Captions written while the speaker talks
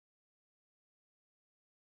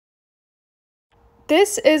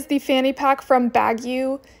This is the fanny pack from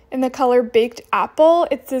BAGGU in the color Baked Apple.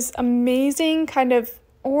 It's this amazing kind of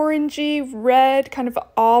orangey red, kind of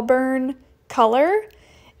auburn color.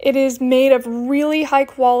 It is made of really high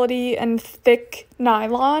quality and thick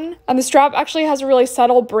nylon. And the strap actually has a really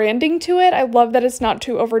subtle branding to it. I love that it's not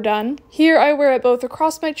too overdone. Here I wear it both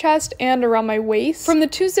across my chest and around my waist. From the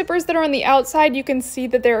two zippers that are on the outside, you can see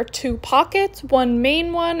that there are two pockets, one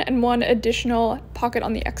main one and one additional pocket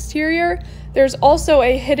on the exterior. There's also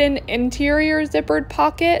a hidden interior zippered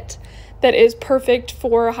pocket that is perfect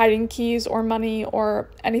for hiding keys or money or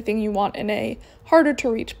anything you want in a harder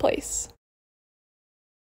to reach place.